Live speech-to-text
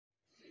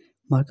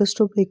Marcus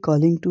Topley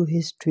calling to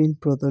his twin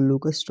brother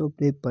Lucas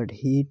Topley, but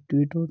he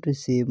did not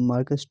receive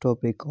Marcus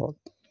Topley call.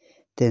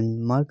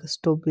 Then Marcus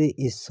Topley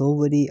is so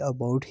worried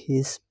about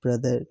his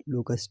brother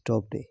Lucas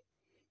Topley,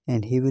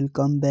 and he will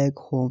come back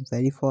home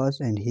very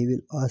fast, and he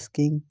will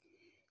asking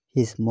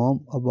his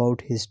mom about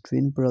his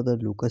twin brother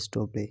Lucas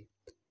Topley.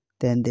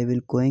 Then they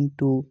will going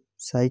to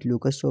search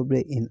Lucas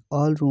Topley in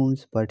all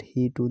rooms, but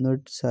he do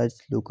not search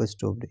Lucas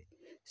Topley.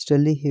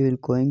 Suddenly he will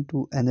going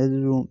to another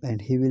room,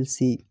 and he will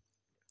see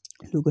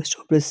Lucas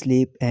Topley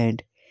sleep,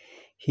 and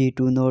he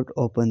do not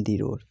open the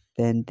door.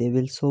 Then they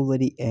will so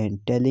worry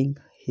and telling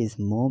his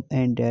mom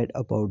and dad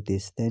about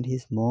this. Then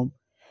his mom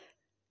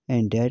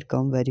and dad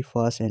come very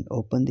fast and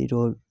open the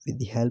door with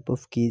the help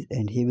of keys,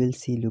 and he will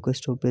see Lucas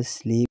Topley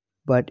sleep,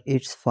 but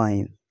it's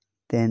fine.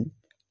 Then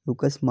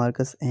Lucas,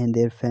 Marcus and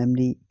their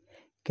family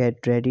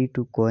get ready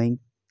to going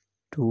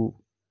to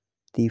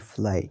the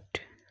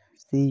flight.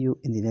 See you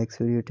in the next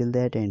video. Till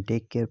that, and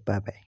take care. Bye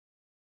bye.